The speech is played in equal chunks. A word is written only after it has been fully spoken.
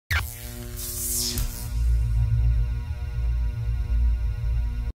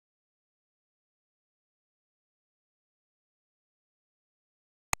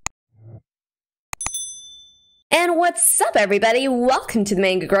And what's up, everybody? Welcome to the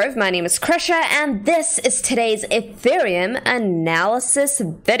Mango Grove. My name is Krisha, and this is today's Ethereum analysis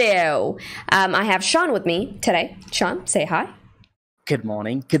video. I have Sean with me today. Sean, say hi. Good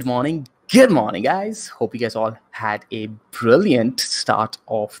morning, guys. Hope you guys all had a brilliant start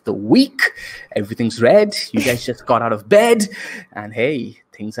of the week. Everything's red. You guys just got out of bed, and hey,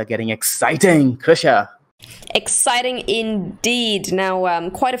 things are getting exciting. Krisha. Exciting indeed.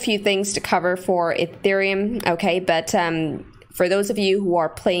 Now, quite a few things to cover for Ethereum, okay, but for those of you who are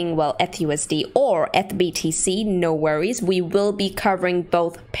playing, well, ETHUSD or ETHBTC, no worries. We will be covering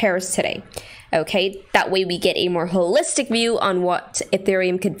both pairs today, okay? That way we get a more holistic view on what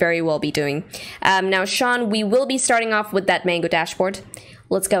Ethereum could very well be doing. Now, Sean, we will be starting off with that Mango dashboard.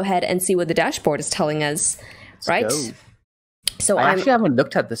 Let's go ahead and see what the dashboard is telling us, right? Let's go. So I actually haven't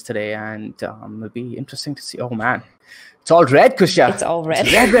looked at this today, and it'll be interesting to see. Oh man, it's all red, Krisha. It's all red.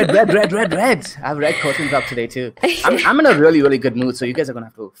 It's red. I have red curtains up today too. I'm in a really good mood, so you guys are gonna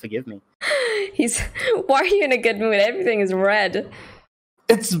have to forgive me. Why are you in a good mood? Everything is red.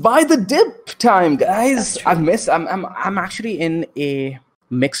 It's by the dip time, guys. I'm actually in a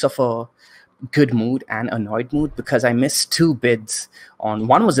mix of a good mood and annoyed mood because I missed two bids on.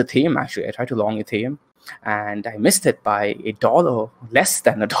 One was Ethereum, actually. I tried to long Ethereum, and I missed it by $1, less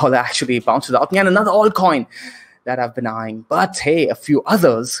than $1 actually. Bounced without me, and another altcoin that I've been eyeing. But hey, a few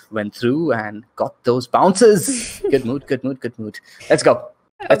others went through and got those bounces. Good mood. Let's go.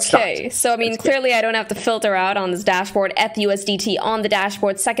 Let's start. So I mean, clearly I don't have to filter out on this dashboard. ETHUSDT on the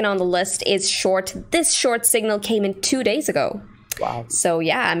dashboard, second on the list is short. This short signal came in 2 days ago. Wow. So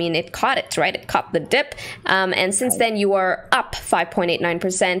yeah, I mean, it caught it, right? It caught the dip. And since then, you are up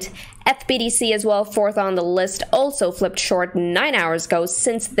 5.89%. ETHBTC as well, fourth on the list, also flipped short 9 hours ago.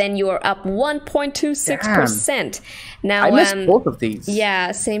 Since then, you are up 1.26%. Now, I missed both of these.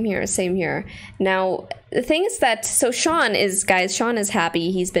 Yeah, same here. Now, the thing is that, so Sean is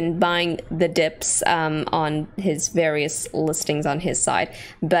happy. He's been buying the dips on his various listings on his side.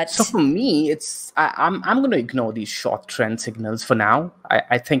 But so for me, I'm going to ignore these short trend signals for now.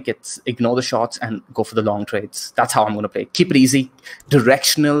 I think it's ignore the shorts and go for the long trades. That's how I'm going to play. Keep it easy.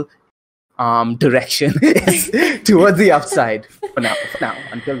 Directional direction is towards the upside for now,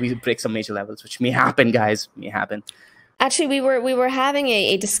 until we break some major levels, which may happen, guys. May happen. Actually, we were having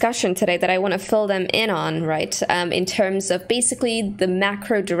a discussion today that I want to fill them in on, right? In terms of basically the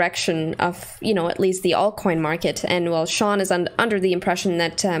macro direction of, at least the altcoin market. And well, Sean is under the impression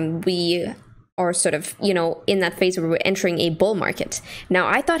that we are sort of, in that phase where we're entering a bull market. Now,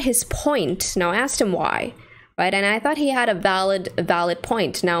 I thought his point, I asked him why, right? And I thought he had a valid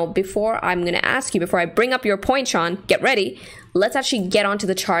point. Now, before I bring up your point, Sean, get ready. Let's actually get onto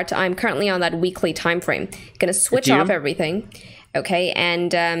the chart. I'm currently on that weekly time frame. Gonna switch off everything. Okay,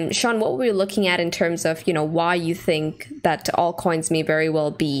 and Sean, what were you looking at in terms of, why you think that altcoins may very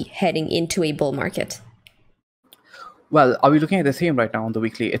well be heading into a bull market? Well, are we looking at Ethereum right now on the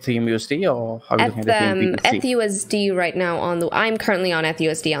weekly Ethereum USD, or are we looking at Ethereum BTC? ETHUSD right now I'm currently on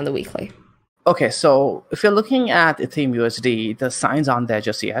ETHUSD on the weekly. Okay, so if you're looking at Ethereum USD, the signs aren't there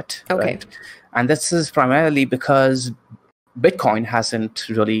just yet. Okay. Right? And this is primarily because Bitcoin hasn't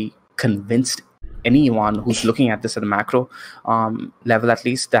really convinced anyone who's looking at this at a macro level, at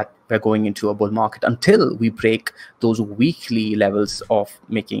least, that we're going into a bull market until we break those weekly levels of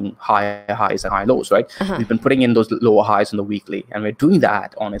making higher highs and higher lows, right? We've been putting in those lower highs on the weekly, and we're doing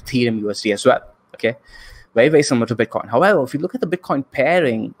that on Ethereum USD as well, okay? Very similar to Bitcoin. However, if you look at the Bitcoin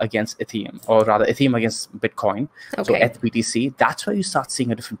pairing against Ethereum, or rather Ethereum against Bitcoin, so ETHBTC, that's where you start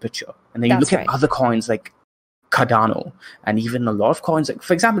seeing a different picture. And then you look at other coins like Cardano, and even a lot of coins, like,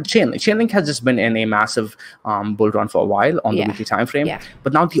 for example, Chainlink. Chainlink has just been in a massive bull run for a while on the weekly time frame.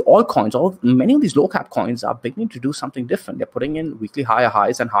 But now the altcoins, many of these low cap coins are beginning to do something different. They're putting in weekly higher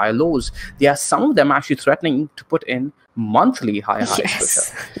highs and higher lows. There are some of them actually threatening to put in monthly higher highs.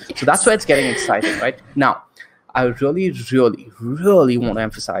 Yes. So that's where it's getting exciting, right? Now, I really want to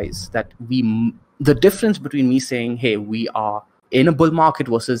emphasize that the difference between me saying, hey, we are in a bull market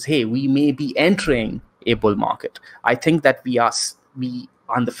versus, hey, we may be entering a bull market. I think that we are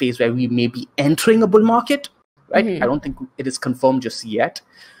on the phase where we may be entering a bull market, right? I don't think it is confirmed just yet,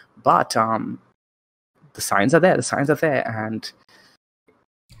 but the signs are there. And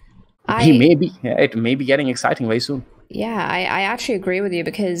it may be getting exciting very soon. Yeah, I actually agree with you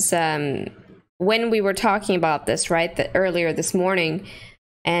because when we were talking about this, right, earlier this morning,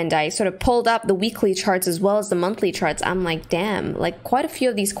 and I sort of pulled up the weekly charts as well as the monthly charts, I'm like, damn, like quite a few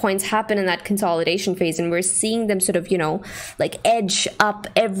of these coins happen in that consolidation phase, and we're seeing them sort of, like edge up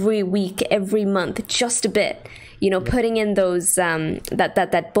every week, every month, just a bit. putting in those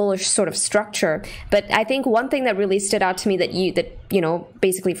that bullish sort of structure. But I think one thing that really stood out to me that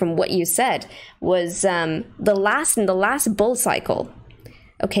basically from what you said was in the last bull cycle,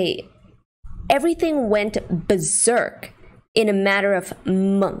 okay, everything went berserk in a matter of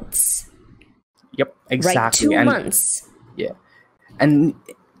months. Yep, exactly. Right, 2 months. Yeah. And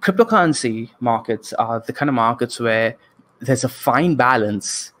cryptocurrency markets are the kind of markets where there's a fine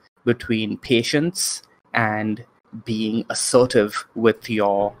balance between patience and being assertive with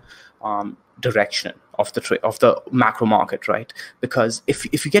your direction of the macro market, right? Because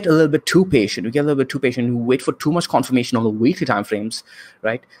if you get a little bit too patient, you wait for too much confirmation on the weekly time frames,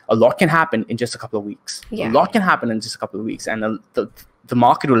 right? A lot can happen in just a couple of weeks. Yeah. A lot can happen in just a couple of weeks, and the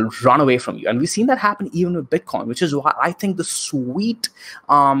market will run away from you. And we've seen that happen even with Bitcoin, which is why I think the sweet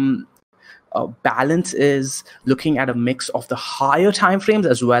balance is looking at a mix of the higher time frames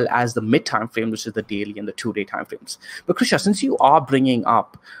as well as the mid time frame, which is the daily and the 2-day time frames. But Krisha, since you are bringing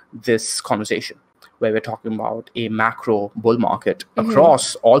up this conversation where we're talking about a macro bull market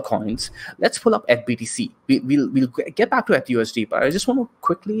across all coins, let's pull up ETHBTC. We'll get back to ETHUSD, but I just want to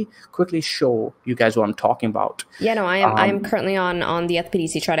quickly show you guys what I'm talking about. Yeah, no, I'm currently on the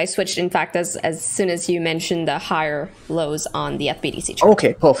ETHBTC chart. I switched, in fact, as soon as you mentioned the higher lows on the ETHBTC chart.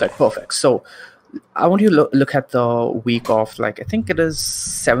 Okay, perfect. So I want you to look at the week of, I think it is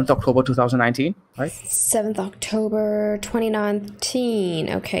 7th October 2019, right? 7th October 2019.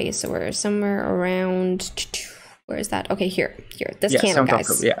 Okay, so we're somewhere around, where is that? Okay, here, this candle, guys.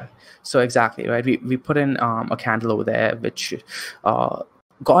 October, yeah, so exactly, right? We put in a candle over there, which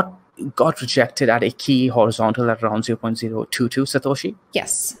got rejected at a key horizontal at around 0.022 Satoshi.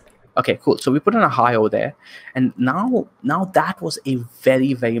 Yes. Okay, cool. So we put in a high over there, and now that was a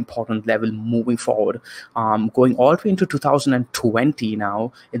very, very important level moving forward. Going all the way into 2020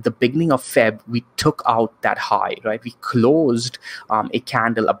 now, at the beginning of Feb, we took out that high, right? We closed a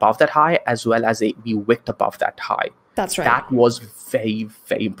candle above that high, as well as we wicked above that high. That's right. That was very,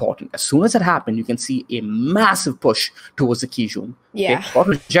 very important. As soon as it happened, you can see a massive push towards the Kijun. Yeah. Okay? Got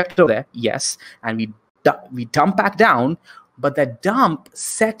rejected over there, yes, and we dumped back down. But that dump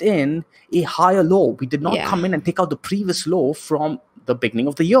set in a higher low. We did not come in and take out the previous low from the beginning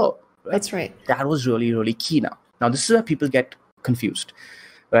of the year. Right? That's right. That was really, really key now. Now, this is where people get confused,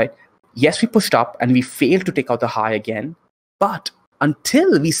 right? Yes, we pushed up and we failed to take out the high again. But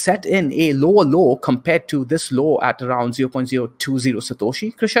until we set in a lower low compared to this low at around 0.020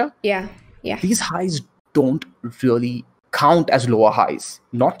 Satoshi, Krisha, these highs don't really count as lower highs.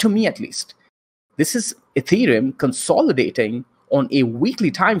 Not to me, at least. This is Ethereum consolidating on a weekly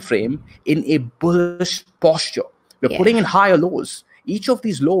time frame in a bullish posture. We're putting in higher lows. Each of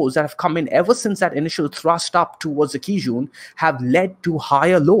these lows that have come in ever since that initial thrust up towards the Kijun have led to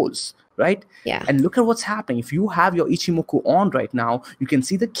higher lows, right? Yeah. And look at what's happening. If you have your Ichimoku on right now, you can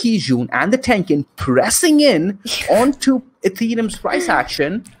see the Kijun and the Tenkin pressing in onto Ethereum's price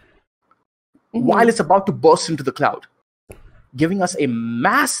action while it's about to burst into the cloud, giving us a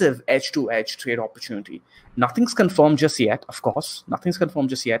massive edge-to-edge trade opportunity. Nothing's confirmed just yet, of course. Nothing's confirmed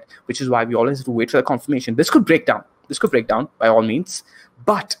just yet, which is why we always have to wait for the confirmation. This could break down. This could break down by all means.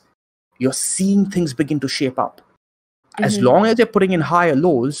 But you're seeing things begin to shape up. As long as they're putting in higher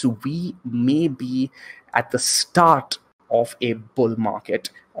lows, we may be at the start of a bull market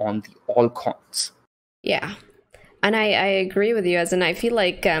on the altcoins. Yeah. And I agree with you, as in I feel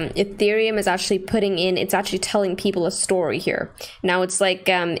like Ethereum is actually it's actually telling people a story here. Now it's like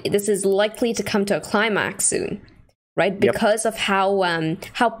this is likely to come to a climax soon, right? Because of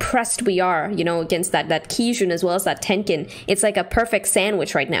how pressed we are, against that Kijun as well as that Tenkin. It's like a perfect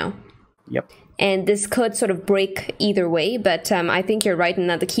sandwich right now. Yep. And this could sort of break either way, but I think you're right in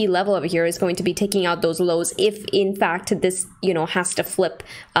that the key level over here is going to be taking out those lows if, in fact, this has to flip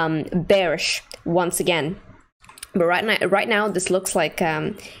bearish once again. But right now, this looks like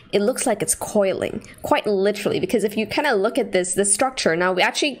it's coiling, quite literally, because if you kind of look at this structure, now we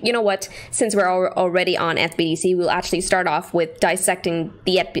actually, you know what, since we're already on ETHBTC, we'll actually start off with dissecting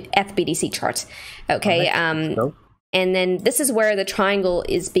the ETHBTC chart, okay? And then this is where the triangle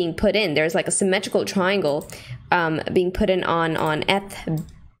is being put in. There's like a symmetrical triangle being put in on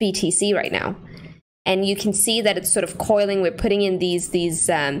ETHBTC right now. And you can see that it's sort of coiling. We're putting in these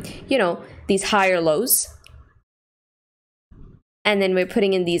higher lows. And then we're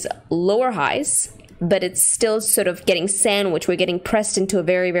putting in these lower highs, but it's still sort of getting sandwiched. We're getting pressed into a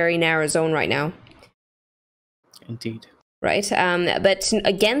very, very narrow zone right now. Indeed. Right. But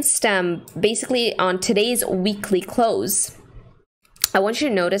against basically on today's weekly close, I want you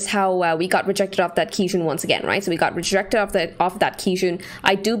to notice how we got rejected off that Kijun once again, right? So we got rejected off that Kijun.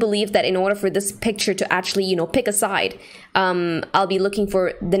 I do believe that in order for this picture to actually, you know, pick a side, I'll be looking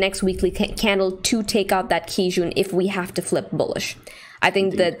for the next weekly candle to take out that Kijun if we have to flip bullish. I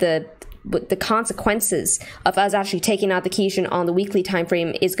think that the consequences of us actually taking out the Kijun on the weekly time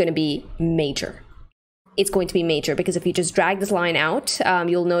frame is going to be major. It's going to be major because if you just drag this line out,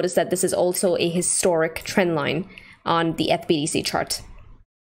 you'll notice that this is also a historic trend line on the ETH chart.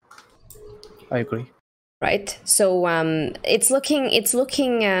 I agree. Right. So it's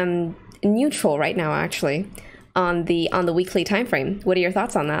looking neutral right now, actually, on the weekly time frame. What are your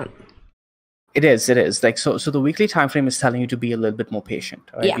thoughts on that? It is. Like so the weekly time frame is telling you to be a little bit more patient,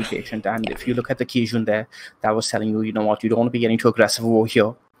 right? Yeah. Be patient. And if you look at the Kijun there, that was telling you, you know what, you don't want to be getting too aggressive over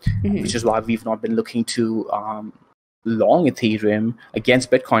here, which is why we've not been looking to long Ethereum against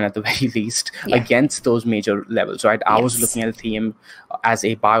Bitcoin at the very least, against those major levels, right? I was looking at Ethereum as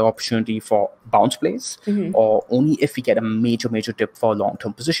a buy opportunity for bounce plays, or only if we get a major dip for a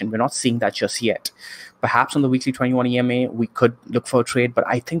long-term position. We're not seeing that just yet. Perhaps on the weekly 21 EMA, we could look for a trade, but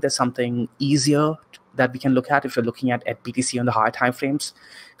I think there's something easier that we can look at if you're looking at BTC on the higher time frames,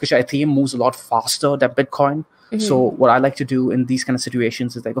 because Ethereum moves a lot faster than Bitcoin. So what I like to do in these kind of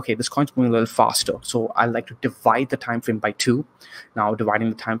situations is like, okay, this coin's moving a little faster. So I like to divide the time frame by 2. Now dividing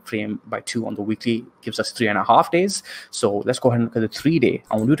the time frame by 2 on the weekly gives us 3.5 days. So let's go ahead and look at the 3-day.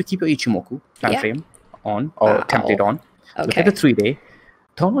 I want you to keep your Ichimoku time frame on, or template on. Okay. Look at the 3-day.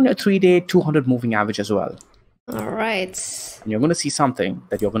 Turn on your 3-day 200 moving average as well. All right. And you're going to see something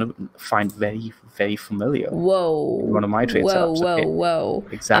that you're going to find very, very familiar. Whoa. In one of my trade setups. Whoa.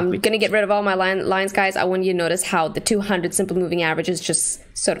 Exactly. I'm going to get rid of all my lines, guys. I want you to notice how the 200 simple moving average is just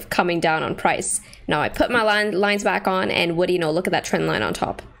sort of coming down on price. Now I put my lines back on, and what do you know? Look at that trend line on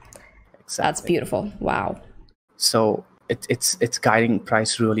top. Exactly. That's beautiful. Wow. So it's guiding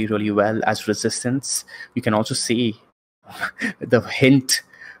price really, really well as resistance. You can also see the hint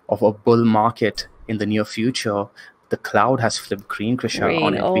of a bull market in the near future. The cloud has flipped green, Krisha,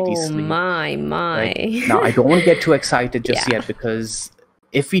 on FBT Sleep. Oh my. Right? Now, I don't want to get too excited just yet, because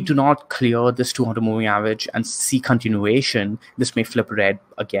if we do not clear this 200 moving average and see continuation, this may flip red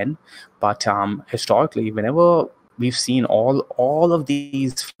again. But historically, whenever we've seen all of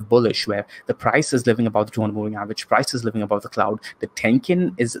these bullish, where the price is living above the 200 moving average, price is living above the cloud, the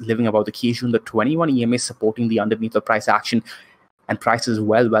Tenkin is living above the Kijun, the 21 EMA is supporting the underneath the price action, and price is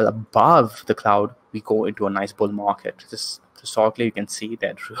well above the cloud, we go into a nice bull market. Just historically, you can see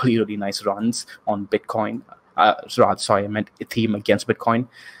that really nice runs on Bitcoin. Sorry, I meant Ethereum against Bitcoin.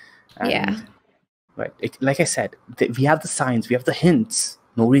 And, right. Like I said, we have the signs, we have the hints.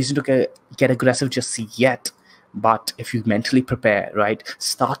 No reason to get aggressive just yet. But if you mentally prepare, right,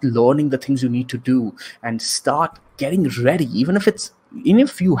 start learning the things you need to do and start getting ready, even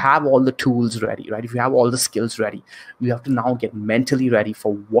if you have all the tools ready, right? If you have all the skills ready, you have to now get mentally ready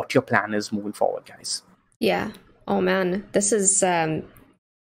for what your plan is moving forward, guys. Yeah. Oh man, this is my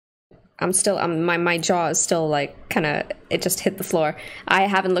jaw is still like kind of, it just hit the floor. I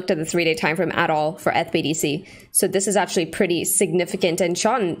haven't looked at the 3-day time frame at all for ETH-BTC. So this is actually pretty significant. And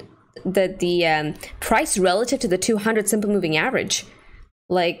Sean, the price relative to the 200 simple moving average,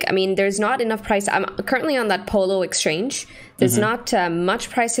 like, I mean, there's not enough price. I'm currently on that Polo exchange. There's not much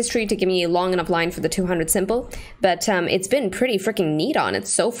price history to give me a long enough line for the 200 simple, but it's been pretty freaking neat on it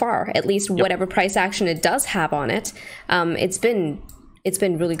so far. At least whatever price action it does have on it, it's been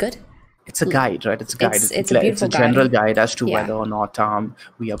really good. It's a guide, right? It's a guide. It's a general guide as to whether or not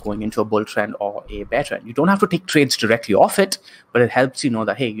we are going into a bull trend or a bear trend. You don't have to take trades directly off it, but it helps you know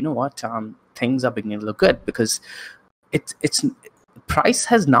that, hey, you know what, things are beginning to look good, because it's price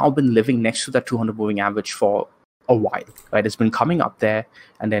has now been living next to that 200 moving average for a while, right? It's been coming up there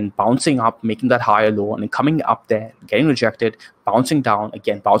and then bouncing up, making that higher low, and then coming up there, getting rejected, bouncing down,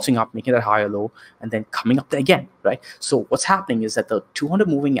 again, bouncing up, making that higher low, and then coming up there again, right? So what's happening is that the 200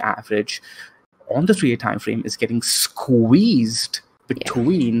 moving average on the 3-day time frame is getting squeezed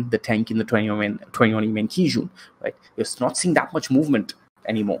between the Tenki and the 21 EMA Kijun, right? You're not seeing that much movement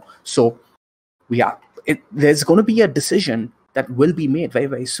anymore. So there's going to be a decision that will be made very,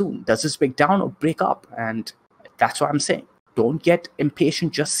 very soon. Does this break down or break up? And that's what I'm saying. Don't get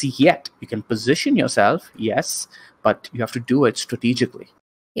impatient just yet. You can position yourself, yes, but you have to do it strategically.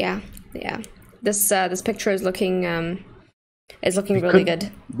 Yeah. This picture is looking really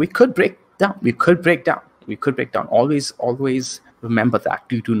good. We could break down. Always remember that.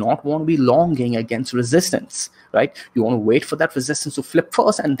 You do not want to be longing against resistance, right? You want to wait for that resistance to flip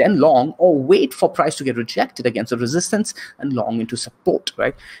first and then long, or wait for price to get rejected against the resistance and long into support,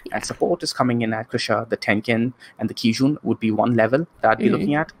 right? Yeah. And support is coming in at Krisha, the Tenkin and the Kijun would be one level that I'd be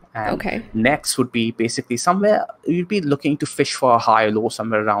looking at. And next would be basically somewhere you'd be looking to fish for a high low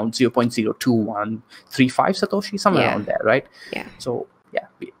somewhere around 0.02135 Satoshi, somewhere around there, right? Yeah. So yeah,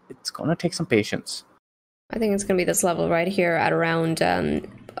 it's going to take some patience. I think it's going to be this level right here at around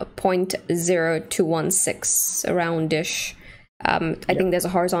 0.0216, around-ish. I think there's a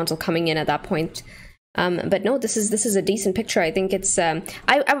horizontal coming in at that point. But no, this is a decent picture. I think it's. I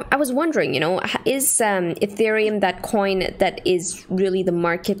was wondering, is Ethereum that coin that is really the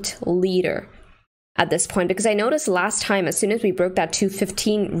market leader at this point? Because I noticed last time, as soon as we broke that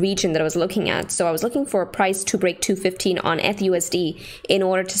 215 region that I was looking at, so I was looking for a price to break 215 on ETHUSD in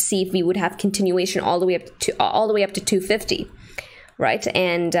order to see if we would have continuation all the way up to 250, right?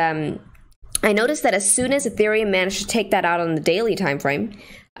 And I noticed that as soon as Ethereum managed to take that out on the daily time frame,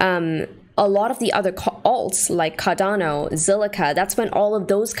 a lot of the other alts like Cardano, Zilliqa, that's when all of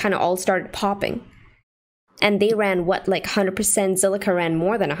those kind of all started popping. And they ran what, like 100%? Zilliqa ran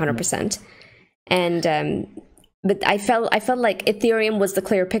more than 100%. And but I felt like Ethereum was the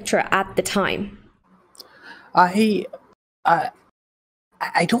clear picture at the time. I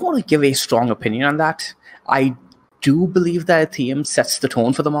don't want to give a strong opinion on that. I do believe that Ethereum sets the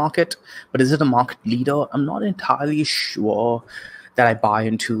tone for the market, but is it a market leader? I'm not entirely sure that I buy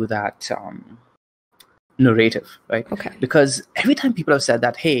into that narrative, right? Okay. Because every time people have said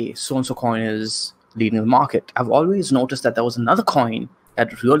that, hey, so-and-so coin is leading the market, I've always noticed that there was another coin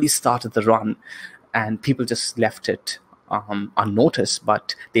that really started the run, and people just left it unnoticed,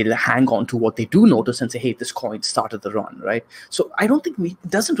 but they'll hang on to what they do notice and say, hey, this coin started the run, right? So I don't think it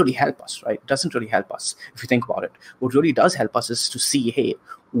doesn't really help us, right? It doesn't really help us if you think about it. What really does help us is to see, hey,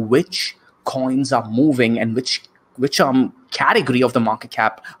 which coins are moving and which category of the market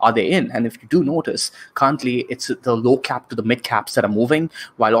cap are they in. And if you do notice, currently it's the low cap to the mid caps that are moving,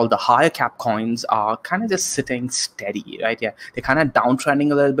 while all the higher cap coins are kind of just sitting steady, right? Yeah, they're kind of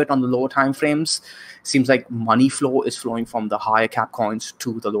downtrending a little bit on the lower time frames. Seems like money flow is flowing from the higher cap coins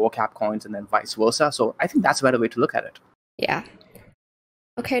to the lower cap coins and then vice versa. So I think that's a better way to look at it. Yeah.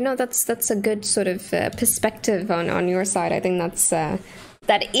 Okay, no, that's a good sort of perspective on your side. I think that's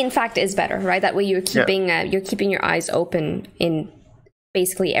that in fact is better, right? That way you're keeping your eyes open in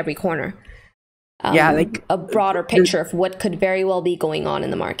basically every corner. Like a broader picture of what could very well be going on in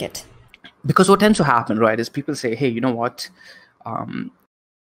the market. Because what tends to happen, right, is people say, hey, you know what?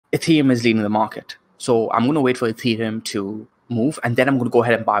 Ethereum is leading the market. So I'm going to wait for Ethereum to move, and then I'm going to go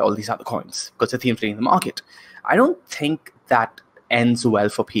ahead and buy all these other coins because Ethereum's leading the market. I don't think that ends well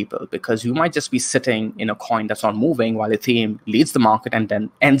for people, because you might just be sitting in a coin that's not moving while Ethereum leads the market and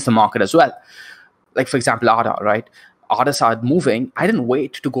then ends the market as well. Like, for example, ADA, right? ADA started moving. I didn't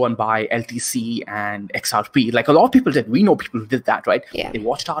wait to go and buy LTC and XRP. Like a lot of people did. We know people who did that, right? Yeah. They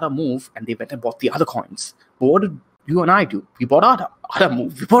watched ADA move and they went and bought the other coins. But what did you and I do? We bought ADA. ADA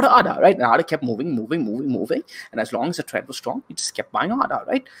moved. We bought ADA, right? And ADA kept moving. And as long as the trend was strong, we just kept buying ADA,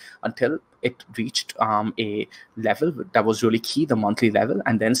 right? Until it reached a level that was really key, the monthly level,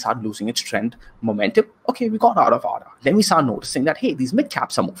 and then started losing its trend momentum. Okay, we got out of ADA. Then we started noticing that, hey, these mid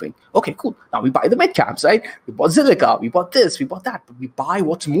caps are moving. Okay, cool. Now we buy the mid caps, right? We bought Zilliqa, we bought this, we bought that. But we buy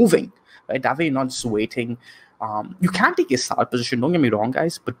what's moving, right? That way you're not just waiting. You can take a start position, don't get me wrong,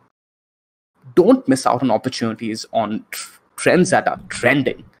 guys, but don't miss out on opportunities on trends that are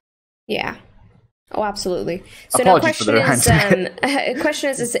trending. Yeah. Oh, absolutely. So now question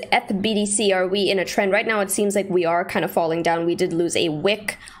is at the BTC, are we in a trend? Right now, it seems like we are kind of falling down. We did lose a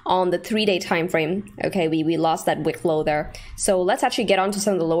wick on the 3-day time frame. Okay, we lost that wick low there. So let's actually get onto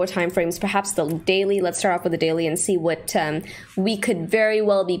some of the lower time frames, perhaps the daily. Let's start off with the daily and see what we could very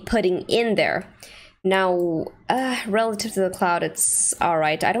well be putting in there. Now, relative to the cloud, it's all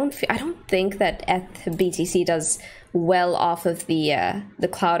right. I don't think that BTC does well off of the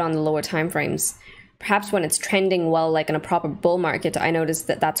cloud on the lower time frames. Perhaps when it's trending well, like in a proper bull market, I noticed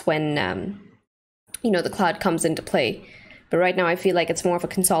that that's when the cloud comes into play. But right now, I feel like it's more of a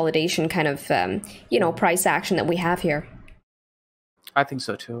consolidation kind of price action that we have here. I think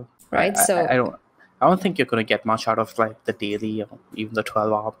so too. Right. I don't think you're going to get much out of like the daily, even the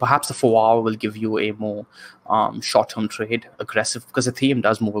 12-hour. Perhaps the 4-hour will give you a more short-term trade, aggressive, because Ethereum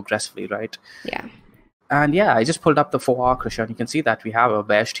does move aggressively, right? Yeah. And yeah, I just pulled up the 4-hour, Krisha, and you can see that we have a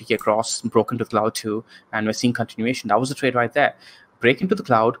bearish TK cross, broken to the cloud too, and we're seeing continuation. That was the trade right there. Break into the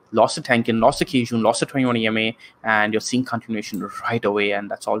cloud, lost the Tenkin, lost the Kijun, lost the 21 EMA, and you're seeing continuation right away,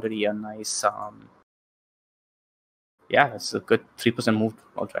 and that's already a nice yeah, it's a good 3% move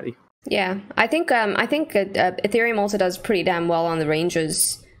already. Yeah, I think Ethereum also does pretty damn well on the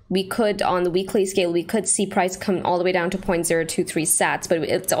ranges. We could, on the weekly scale, we could see price come all the way down to 0.023 sats, but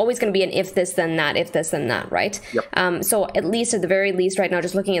it's always going to be an if this then that, if this then that, right? Yep. So at least, at the very least, right now,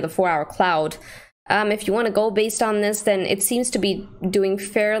 just looking at the 4-hour cloud, if you want to go based on this, then it seems to be doing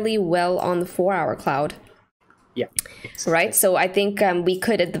fairly well on the 4-hour cloud. Yeah. Right. So I think we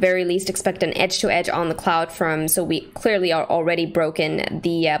could at the very least expect an edge to edge on the cloud from, so we clearly are already broken.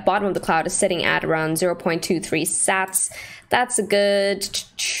 The bottom of the cloud is sitting at around 0.23 sats. That's a good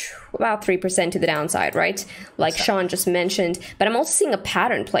about 3% to the downside, right? Like Sean just mentioned. But I'm also seeing a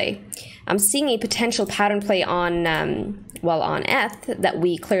pattern play. I'm seeing a potential pattern play on, on ETH that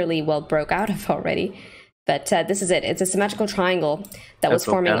we clearly broke out of already. But this is it. It's a symmetrical triangle that was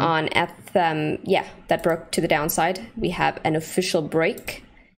forming on ETH. That broke to the downside. We have an official break,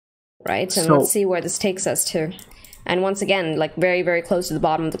 right? And let's see where this takes us to. And once again, like very, very close to the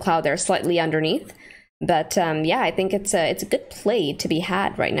bottom of the cloud there, slightly underneath. But yeah, I think it's a good play to be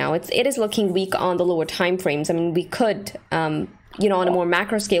had right now. It is looking weak on the lower time frames. I mean, we could, on a more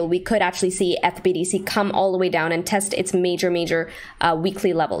macro scale, we could actually see ETH-BTC come all the way down and test its major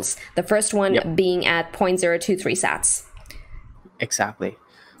weekly levels. The first one being at 0.023 sats. Exactly.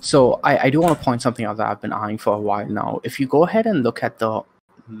 So I do want to point something out that I've been eyeing for a while now. If you go ahead and look at the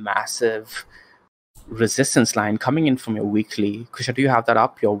massive resistance line coming in from your weekly, Kusha, do you have that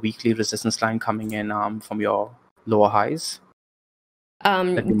up? Your weekly resistance line coming in from your lower highs?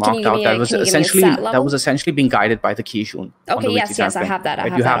 That you marked out. That was essentially being guided by the Kijun. Okay, yes, I have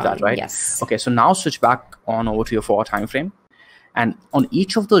that. You have that, right? Yes. Okay, so now switch back on over to your 4-hour time frame. And on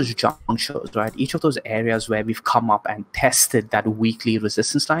each of those junctures, right, each of those areas where we've come up and tested that weekly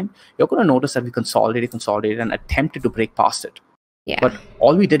resistance line, you're going to notice that we consolidated, and attempted to break past it. Yeah. But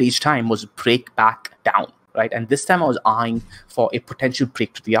all we did each time was break back down, right? And this time I was eyeing for a potential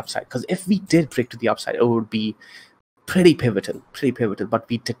break to the upside. Because if we did break to the upside, it would be pretty pivotal, but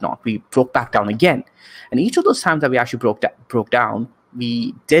we did not. We broke back down again. And each of those times that we actually broke down,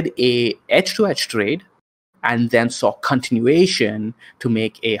 we did a edge-to-edge trade, and then saw continuation to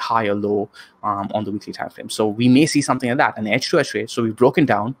make a higher low on the weekly time frame. So we may see something like that, an edge-to-edge trade. So we've broken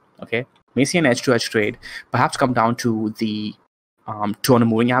down, okay? May see an edge-to-edge trade, perhaps come down to the 200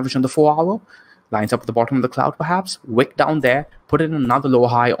 moving average on the 4-hour, lines up at the bottom of the cloud perhaps, wick down there, put in another low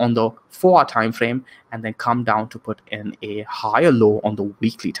high on the 4-hour time frame, and then come down to put in a higher low on the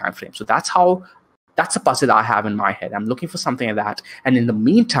weekly time frame. So that's a puzzle I have in my head. I'm looking for something like that. And in the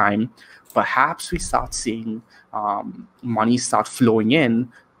meantime, perhaps we start seeing money start flowing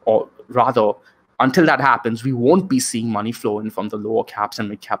in, or rather, until that happens, we won't be seeing money flow in from the lower caps and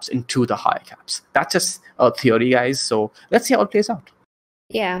mid caps into the higher caps. That's just a theory, guys. So let's see how it plays out.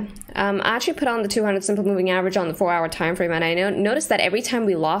 Yeah, I actually put on the 200 simple moving average on the 4-hour time frame, and I noticed that every time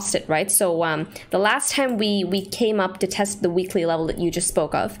we lost it, right? So the last time we came up to test the weekly level that you just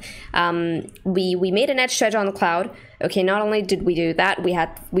spoke of, we made an edge stretch on the cloud. Okay, not only did we do that,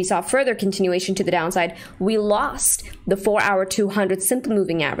 we saw further continuation to the downside. We lost the 4-hour 200 simple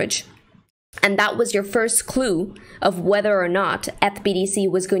moving average. And that was your first clue of whether or not ETH-BTC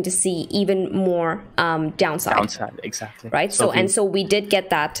was going to see even more downside. Downside, exactly. Right. So we did get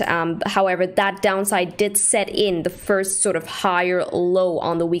that. However, that downside did set in the first sort of higher low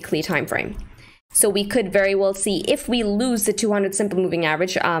on the weekly time frame. So we could very well see, if we lose the 200 simple moving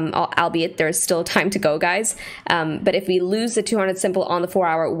average, albeit there's still time to go, guys. But if we lose the 200 simple on the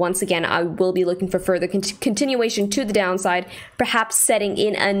 4-hour, once again, I will be looking for further continuation to the downside, perhaps setting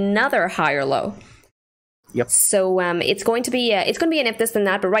in another higher low. Yep. So it's going to be an if this then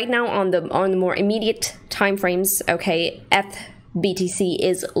that. But right now on the more immediate time frames, okay, ETH-BTC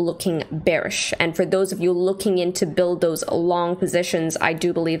is looking bearish. And for those of you looking in to build those long positions, I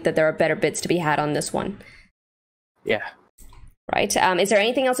do believe that there are better bids to be had on this one. Yeah. Right. Is there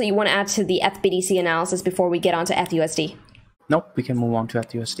anything else that you want to add to the ETH-BTC analysis before we get on to ETH-USD? Nope, we can move on to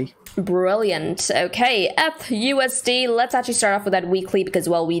ETH-USD. Brilliant. Okay, ETH-USD. Let's actually start off with that weekly because,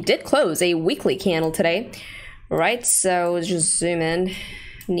 well, we did close a weekly candle today. Right, so just zoom in.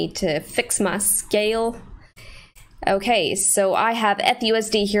 Need to fix my scale. Okay, so I have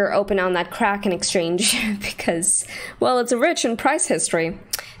ETH-USD here open on that Kraken exchange because, well, it's rich in price history.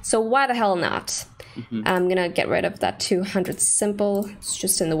 So why the hell not? I'm gonna get rid of that 200 simple. It's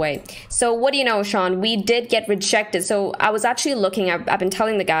just in the way. So what do you know, Sean? We did get rejected. So I was actually looking, I've been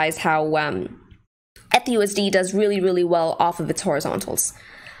telling the guys how ETH-USD does really, really well off of its horizontals.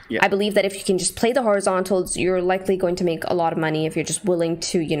 I believe that if you can just play the horizontals, you're likely going to make a lot of money if you're just willing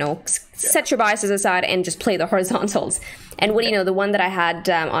to, you know, set your biases aside and just play the horizontals. And what do you know, the one that I had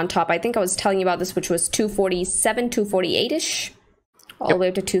on top, I think I was telling you about this, which was 247, 248-ish, all the way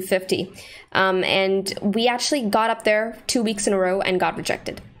up to 250. And we actually got up there 2 weeks in a row and got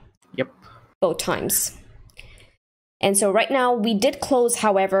rejected. Yep. Both times. And so right now we did close,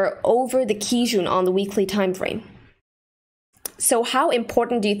 however, over the Kijun on the weekly time frame. So how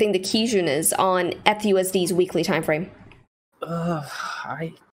important do you think the Kijun is on ETHUSD's weekly time frame?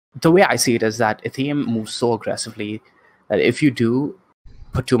 The way I see it is that Ethereum moves so aggressively that if you do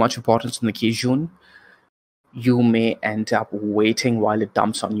put too much importance on the Kijun, you may end up waiting while it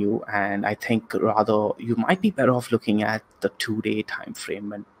dumps on you. And I think rather you might be better off looking at the 2-day time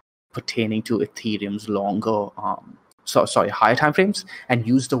frame and pertaining to Ethereum's longer higher time frames, and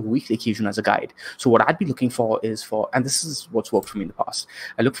use the weekly Kijun as a guide. So what I'd be looking for is and this is what's worked for me in the past,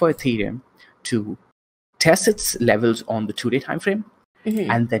 I look for Ethereum to test its levels on the 2-day time frame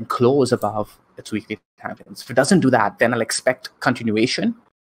and then close above its weekly time frames. If it doesn't do that, then I'll expect continuation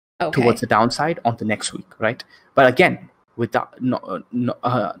towards the downside on the next week, right? But again,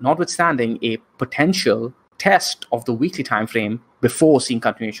 notwithstanding a potential test of the weekly time frame before seeing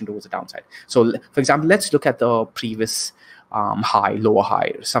continuation towards the downside. So, for example, let's look at the previous lower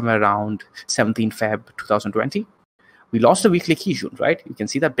high, somewhere around 17 Feb 2020. We lost the weekly Kijun, right? You can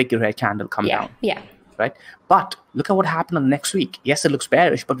see that big red candle come down. Yeah. Right? But look at what happened on the next week. Yes, it looks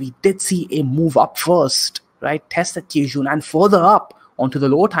bearish, but we did see a move up first, right? Test the Kijun and further up onto the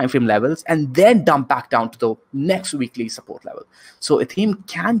lower time frame levels, and then dump back down to the next weekly support level. So Ethereum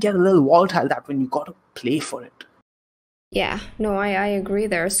can get a little volatile that when you got to play for it. Yeah, no, I agree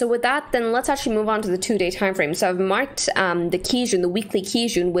there. So with that, then let's actually move on to the 2-day time frame. So I've marked the Kijun, the weekly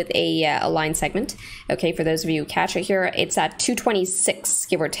Kijun, with a line segment. Okay, for those of you who catch it here, it's at 226,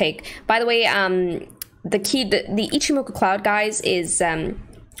 give or take. By the way, the Ichimoku Cloud, guys, is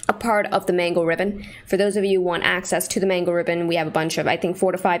a part of the Mango Ribbon. For those of you who want access to the Mango Ribbon, we have a bunch of, I think,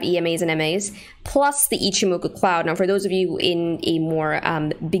 4 to 5 EMAs and MAs, plus the Ichimoku Cloud. Now, for those of you in a more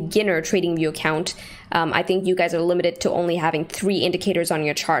beginner TradingView account, I think you guys are limited to only having 3 indicators on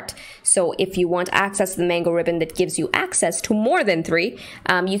your chart. So if you want access to the Mango Ribbon that gives you access to more than 3,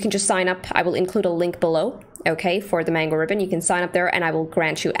 you can just sign up. I will include a link below, okay, for the Mango Ribbon. You can sign up there and I will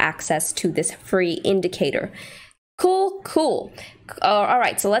grant you access to this free indicator. Cool. All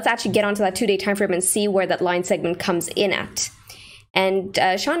right, so let's actually get onto that 2-day time frame and see where that line segment comes in at. And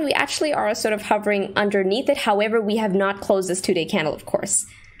Sean, we actually are sort of hovering underneath it. However, we have not closed this 2-day candle, of course.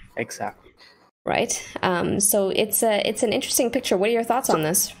 Exactly. Right. So it's an interesting picture. What are your thoughts on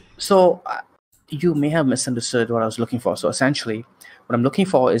this? So you may have misunderstood what I was looking for. So essentially, what I'm looking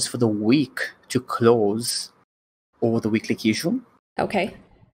for is for the week to close over the weekly Kijun. Okay.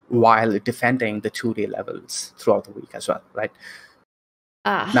 While defending the 2-day levels throughout the week as well, right?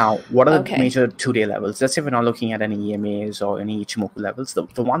 Now, what are the major 2-day levels? Let's say we're not looking at any EMAs or any Ichimoku levels.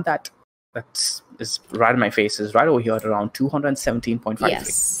 The one that is right in my face is right over here at around 217.53.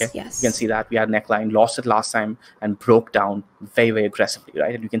 Yes. You can see that we had a neckline, lost it last time, and broke down very, very aggressively,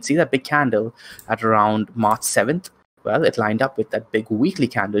 right? And you can see that big candle at around March 7th. Well, it lined up with that big weekly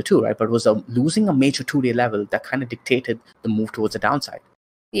candle too, right? But it was losing a major 2-day level that kind of dictated the move towards the downside.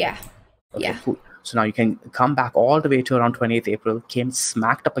 Yeah. Okay, cool. So now you can come back all the way to around 28th April, came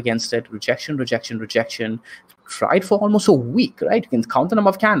smacked up against it, rejection, tried for almost a week, right? You can count the number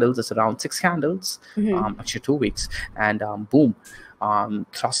of candles, it's around 6 candles, actually 2 weeks, and boom,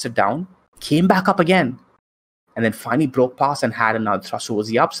 thrust it down, came back up again, and then finally broke past and had another thrust towards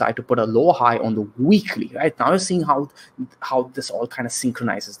the upside to put a lower high on the weekly, right? Now you're seeing how this all kind of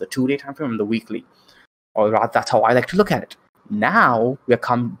synchronizes, the 2-day time frame and the weekly, or rather, that's how I like to look at it. Now we're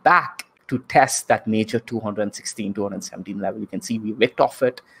come back to test that major 216, 217 level. You can see we wicked off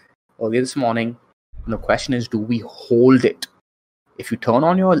it earlier this morning. And the question is, do we hold it? If you turn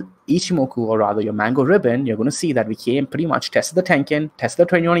on your Ichimoku, or rather your Mango Ribbon, you're going to see that we came pretty much tested the Tenkin, tested the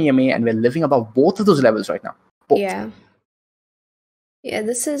 21 EMA, and we're living above both of those levels right now. Both. Yeah,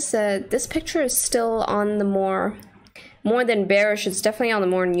 this is this picture is still on the more than bearish. It's definitely on the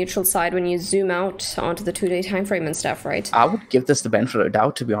more neutral side when you zoom out onto the 2-day time frame and stuff, right? I would give this the benefit of the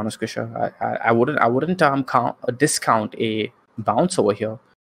doubt, to be honest, Krisha. I wouldn't discount a bounce over here.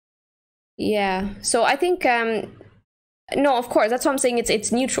 Yeah. So I think no, of course, that's what I'm saying.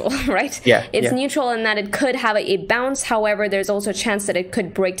 It's neutral, right? Yeah. It's neutral in that it could have a bounce. However, there's also a chance that it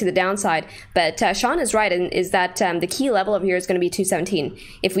could break to the downside. But Sean is right, and is that the key level of here is going to be 217.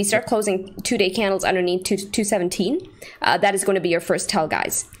 If we start closing 2-day candles underneath 217, that is going to be your first tell,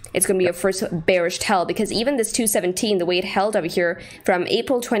 guys. it's going to be a first bearish tell, because even this 217, the way it held over here from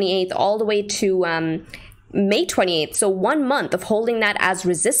April 28th all the way to May 28th, so 1 month of holding that as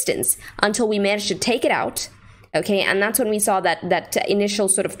resistance until we managed to take it out. Okay, and that's when we saw that initial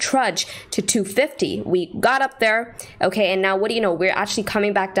sort of trudge to 250. We got up there, okay, and now what do you know? We're actually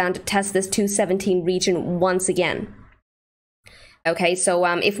coming back down to test this 217 region once again. Okay, so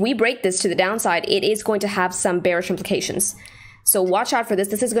if we break this to the downside, it is going to have some bearish implications. So watch out for this.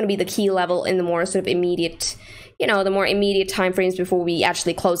 This is going to be the key level in the more sort of immediate, you know, the more immediate time frames before we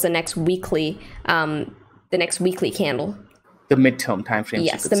actually close the next weekly candle. The midterm time frames.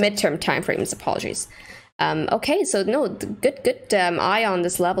 Yes, the midterm time frames. Apologies. Okay, so no, good eye on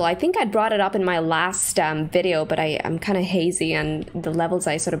this level. I think I brought it up in my last video, but I'm kind of hazy on the levels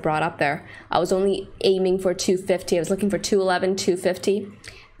I sort of brought up there. I was only aiming for 250. I was looking for 211, 250.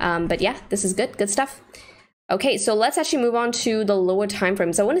 But yeah, this is good stuff. Okay, so let's actually move on to the lower time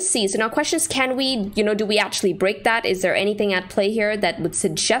frames. I want to see. So now question is, can we, you know, do we actually break that? Is there anything at play here that would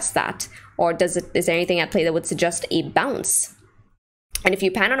suggest that? Or is there anything at play that would suggest a bounce? And if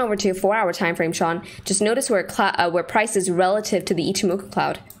you pan on over to a 4-hour time frame, Sean, just notice where price is relative to the Ichimoku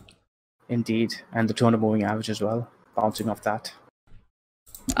cloud. Indeed, and the 200 moving average as well, bouncing off that.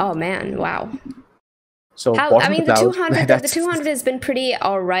 Oh man, wow. So I mean, the 200 has been pretty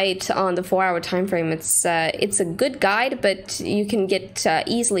all right on the 4-hour time frame. It's a good guide, but you can get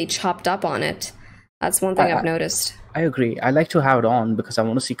easily chopped up on it. That's one thing I've noticed. I agree. I like to have it on because I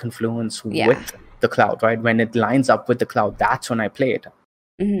want to see confluence with the cloud, right? When it lines up with the cloud, that's when I play it.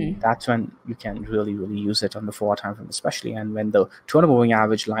 That's when you can really use it on the 4-hour time frame, especially. And when the 200 moving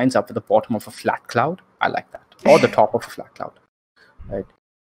average lines up with the bottom of a flat cloud, I like that, or the top of a flat cloud, right?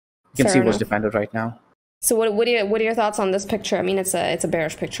 You can see what's defended right now. So what are your thoughts on this picture? I mean, it's a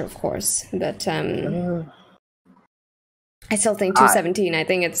bearish picture, of course, but I still think 217. I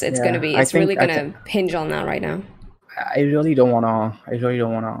think it's going to be. It's really going to hinge on that right now. I really don't wanna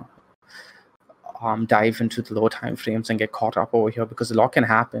dive into the low time frames and get caught up over here, because a lot can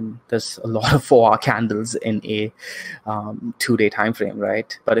happen. There's a lot of 4-hour candles in a 2-day time frame,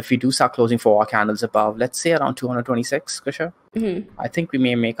 right? But if we do start closing 4-hour candles above, let's say around 226, Krisha, I think we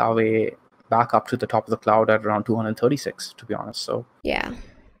may make our way back up to the top of the cloud at around 236, to be honest. So yeah.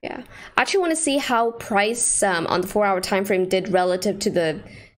 I actually want to see how price on the 4-hour time frame did relative to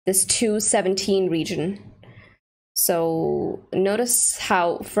this 217 region. So notice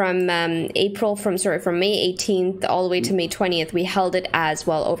how from May 18th all the way to May 20th, we held it as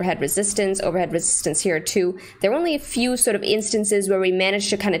well, overhead resistance here too. There were only a few sort of instances where we managed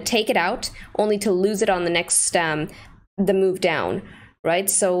to kind of take it out, only to lose it on the next the move down, right?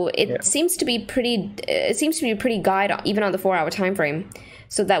 So it seems to be pretty guide even on the 4-hour time frame.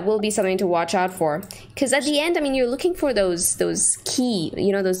 So that will be something to watch out for, because at the end, I mean, you're looking for those key,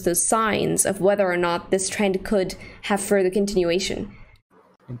 you know, those signs of whether or not this trend could have further continuation.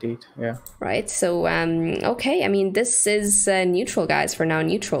 Indeed, yeah. Right. So okay, I mean, this is neutral, guys. For now,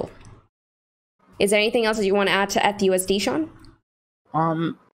 neutral. Is there anything else that you want to add to ETHUSD, Sean?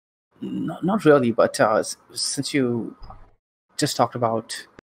 Not really, but since you just talked about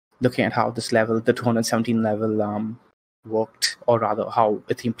looking at how this level, the 217 level, worked, or rather how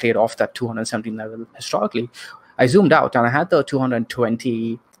Ethereum played off that 217 level historically, I zoomed out and I had the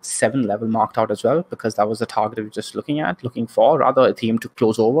 227 level marked out as well, because that was the target we were just looking for rather Ethereum to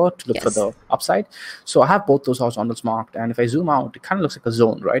close over to look for the upside. So I have both those horizontals marked, and if I zoom out, it kind of looks like a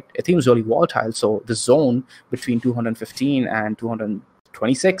zone, right? Ethereum is really volatile, so the zone between 215 and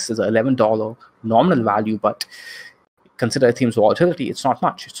 226 is an $11 nominal value, but consider Ethereum's volatility, it's not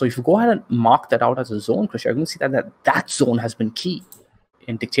much. So if you go ahead and mark that out as a zone, Krish, you're going to see that zone has been key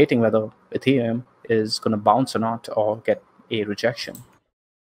in dictating whether Ethereum is going to bounce or not, or get a rejection.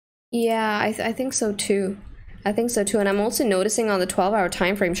 Yeah, I think so too. And I'm also noticing on the 12-hour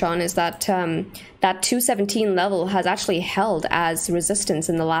time frame, Sean, is that that 217 level has actually held as resistance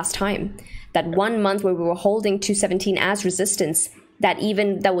in the last time. That 1 month where we were holding 217 as resistance, that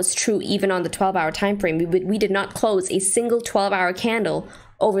was true even on the 12-hour time frame. We did not close a single 12-hour candle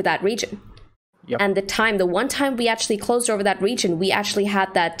over that region. And the one time we actually closed over that region, we actually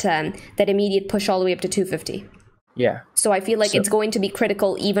had that immediate push all the way up to 250. Yeah. So I feel like it's going to be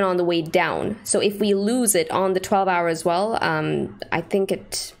critical even on the way down. So if we lose it on the 12-hour as well, I think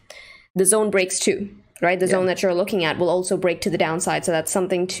the zone breaks too, right? The zone that you're looking at will also break to the downside. So that's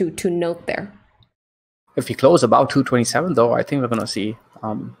something to note there. If we close about 227, though, I think we're going to see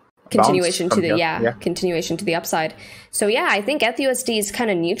continuation to the here. continuation to the upside. So yeah, I think ETHUSD is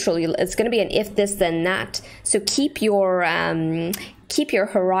kind of neutral. It's going to be an if this then that. So keep your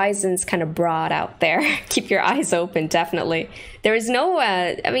horizons kind of broad out there. Keep your eyes open. Definitely. There is no.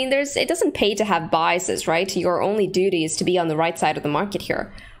 I mean, it doesn't pay to have biases, right? Your only duty is to be on the right side of the market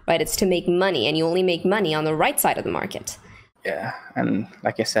here, right? It's to make money, and you only make money on the right side of the market. Yeah, and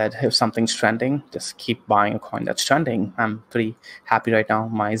like I said, if something's trending, just keep buying a coin that's trending. I'm pretty happy right now.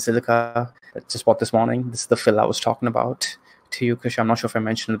 My Zilliqa that just bought this morning. This is the fill I was talking about to you, Krish. I'm not sure if I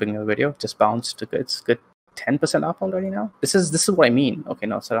mentioned in the beginning of the video. Just bounced. It's good, 10% up already now. This is what I mean. Okay,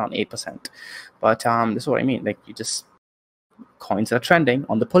 no, it's around 8%, but this is what I mean. Like, you just, coins that are trending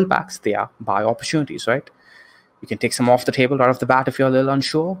on the pullbacks, they are buy opportunities, right? You can take some off the table right off the bat if you're a little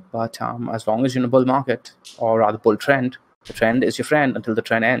unsure, but as long as you're in a bull market, or rather bull trend, the trend is your friend until the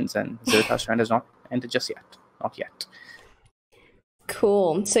trend ends, and Zilliqa's trend has not ended just yet. Not yet.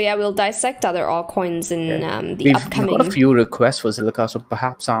 Cool. So yeah, we'll dissect other altcoins in the upcoming. We've got a few requests for Zilliqa, so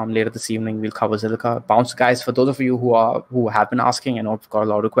perhaps later this evening we'll cover Zilliqa. Bounce, guys, for those of you who have been asking, I know we've got a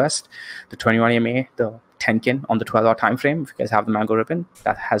lot of requests. The 21 EMA, the 10kin on the 12-hour time frame. If you guys have the mango ribbon,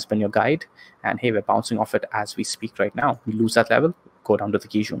 that has been your guide. And hey, we're bouncing off it as we speak right now. We lose that level, go down to the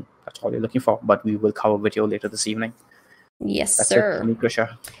Kijun. That's all you're looking for. But we will cover video later this evening. Yes, That's sir. It for me,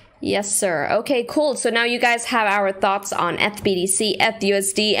 Krisha. Yes, sir. Okay, cool. So now you guys have our thoughts on ETHBTC,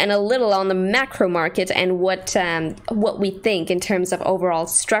 ETHUSD, and a little on the macro market and what we think in terms of overall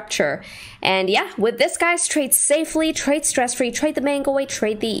structure. And yeah, with this, guys, trade safely, trade stress-free, trade the mango way,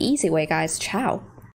 trade the easy way, guys. Ciao.